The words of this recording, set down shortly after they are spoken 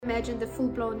imagine the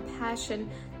full-blown passion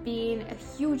being a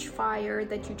huge fire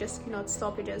that you just cannot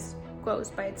stop, it just goes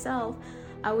by itself,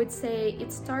 I would say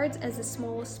it starts as a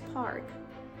small spark.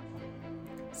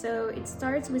 So it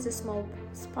starts with a small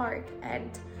spark,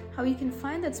 and how you can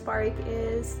find that spark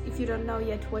is, if you don't know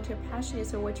yet what your passion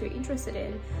is or what you're interested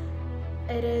in,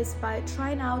 it is by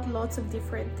trying out lots of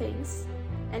different things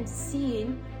and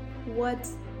seeing what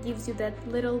gives you that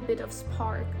little bit of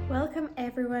spark. Welcome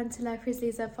everyone to Life with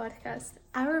Lisa podcast.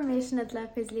 Our mission at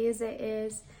Life with Lisa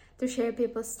is to share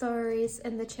people's stories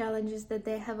and the challenges that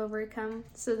they have overcome,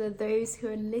 so that those who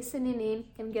are listening in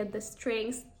can get the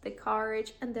strength, the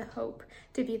courage, and the hope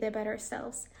to be their better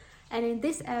selves. And in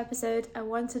this episode, I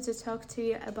wanted to talk to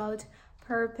you about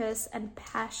purpose and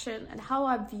passion and how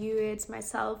I view it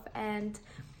myself. And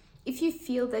if you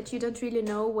feel that you don't really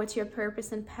know what your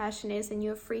purpose and passion is and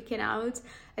you're freaking out,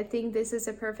 I think this is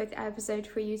a perfect episode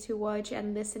for you to watch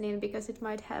and listen in, because it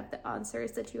might have the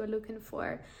answers that you are looking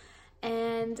for.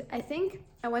 And I think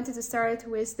I wanted to start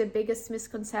with the biggest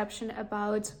misconception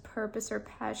about purpose or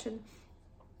passion.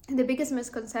 And the biggest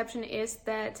misconception is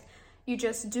that you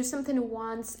just do something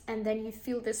once and then you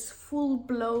feel this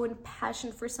full-blown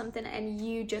passion for something and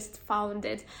you just found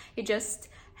it. It just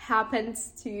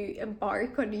happens to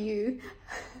embark on you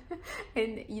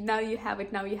and now you have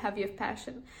it, now you have your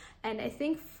passion. And I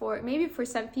think for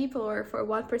some people, or for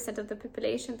 1% of the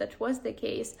population, that was the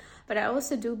case. But I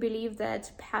also do believe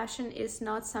that passion is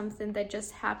not something that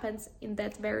just happens in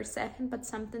that very second, but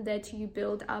something that you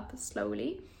build up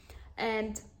slowly.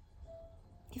 And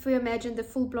if we imagine the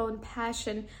full-blown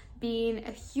passion being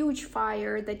a huge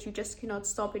fire that you just cannot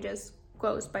stop, it just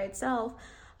goes by itself,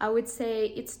 I would say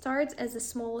it starts as a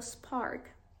small spark.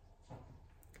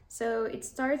 So it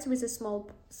starts with a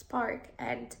small spark,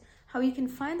 and how you can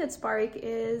find that spark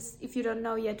is, if you don't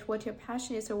know yet what your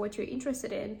passion is or what you're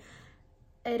interested in,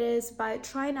 it is by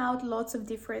trying out lots of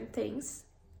different things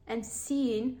and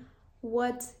seeing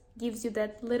what gives you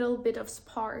that little bit of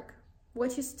spark,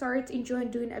 what you start enjoying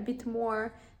doing a bit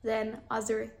more than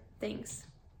other things.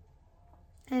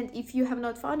 And if you have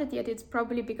not found it yet, it's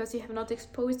probably because you have not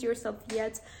exposed yourself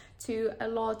yet to a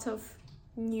lot of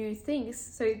new things.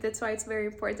 So that's why it's very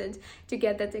important to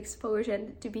get that exposure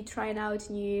and to be trying out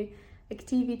new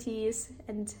activities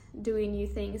and doing new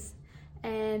things.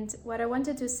 And what I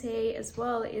wanted to say as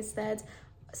well is that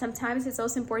sometimes it's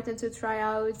also important to try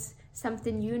out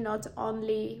something new, not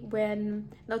only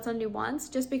once,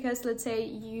 just because, let's say,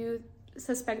 you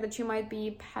suspect that you might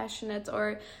be passionate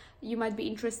or you might be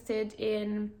interested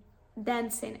in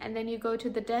dancing, and then you go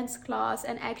to the dance class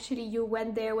and actually you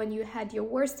went there when you had your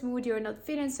worst mood, you're not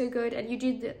feeling so good, and you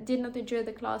did not enjoy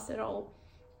the class at all.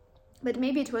 But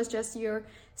maybe it was just your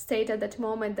state at that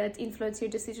moment that influenced your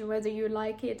decision whether you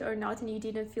like it or not, and you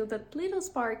didn't feel that little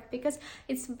spark, because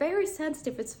it's very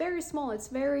sensitive, it's very small, it's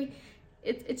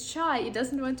shy, it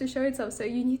doesn't want to show itself. So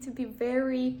you need to be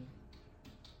very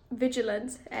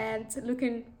vigilant and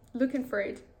looking for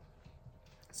it.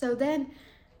 So then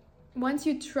once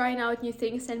you try out new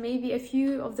things, and maybe a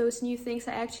few of those new things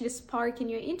are actually sparking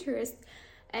your interest,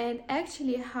 and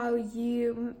actually how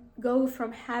you go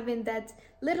from having that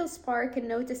little spark and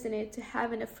noticing it to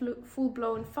having a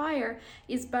full-blown fire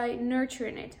is by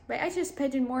nurturing it, by actually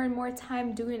spending more and more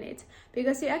time doing it,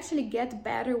 because you actually get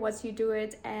better once you do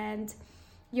it, and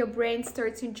your brain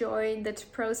starts enjoying that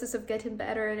process of getting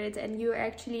better at it, and you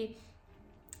actually,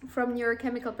 from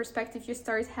neurochemical perspective, you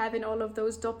start having all of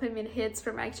those dopamine hits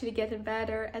from actually getting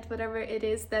better at whatever it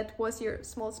is that was your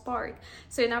small spark.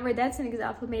 So in our dancing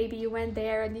example, maybe you went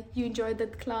there and you enjoyed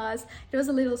that class. There was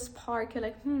a little spark. You're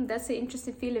like, that's an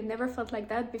interesting feeling. Never felt like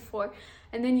that before.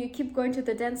 And then you keep going to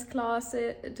the dance class,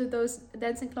 to those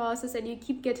dancing classes, and you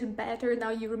keep getting better.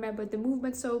 Now you remember the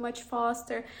movement so much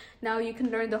faster. Now you can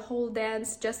learn the whole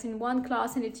dance just in one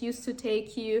class, and it used to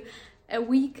take you a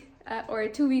week or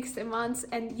 2 weeks, a month,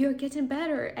 and you're getting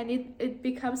better, and it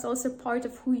becomes also part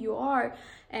of who you are,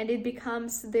 and it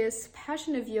becomes this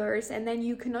passion of yours. And then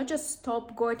you cannot just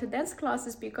stop going to dance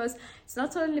classes, because it's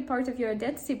not only part of your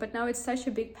identity, but now it's such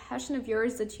a big passion of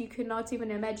yours that you cannot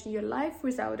even imagine your life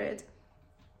without it.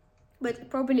 But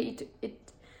probably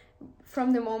it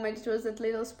from the moment it was that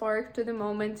little spark to the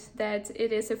moment that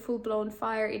it is a full-blown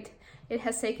fire, it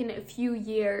has taken a few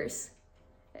years,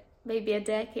 maybe a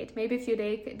decade, maybe a few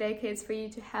decades for you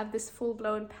to have this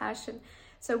full-blown passion.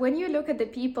 So when you look at the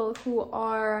people who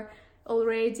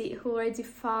already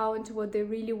found what they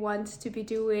really want to be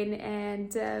doing,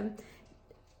 and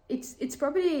it's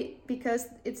probably because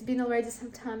it's been already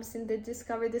some time since they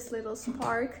discovered this little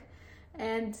spark,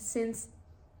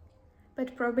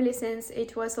 but probably since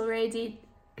it was already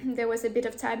there was a bit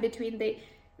of time between they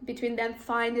between them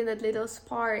finding that little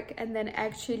spark and then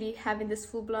actually having this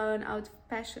full-blown out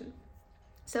passion.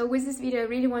 So with this video, I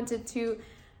really wanted to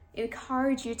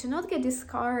encourage you to not get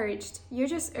discouraged. You're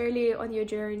just early on your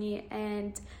journey,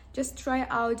 and just try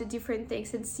out different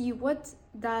things and see what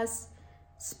does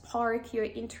spark your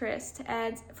interest.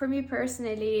 And for me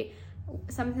personally,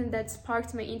 something that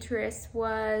sparked my interest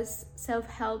was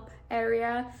self-help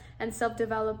area and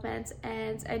self-development,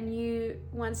 and I knew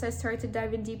once I started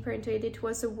diving deeper into it, it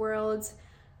was a world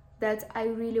that I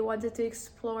really wanted to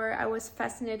explore. I was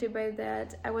fascinated by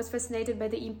that. I was fascinated by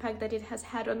the impact that it has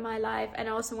had on my life, and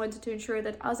I also wanted to ensure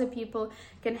that other people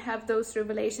can have those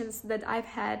revelations that I've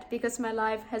had, because my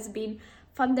life has been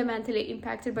fundamentally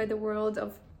impacted by the world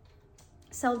of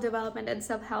self-development and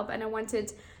self-help, and I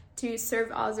wanted to serve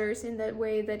others in that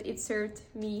way that it served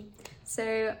me.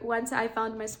 So once I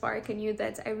found my spark, I knew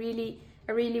that I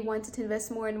really wanted to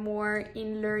invest more and more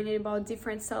in learning about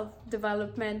different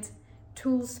self-development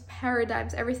tools,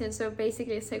 paradigms, everything. So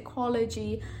basically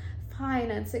psychology,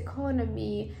 finance,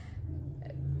 economy,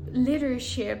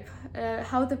 leadership,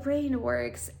 how the brain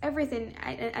works, everything.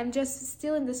 I'm just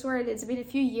still in this world. It's been a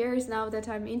few years now that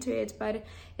I'm into it, but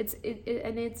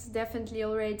it's definitely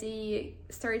already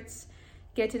starts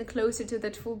getting closer to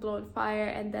that full-blown fire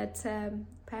and that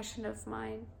passion of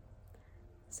mine.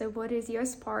 So what is your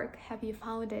spark? Have you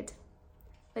found it?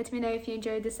 Let me know if you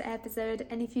enjoyed this episode,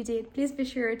 and if you did, please be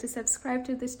sure to subscribe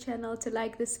to this channel, to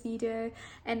like this video,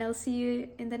 and I'll see you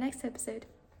in the next episode.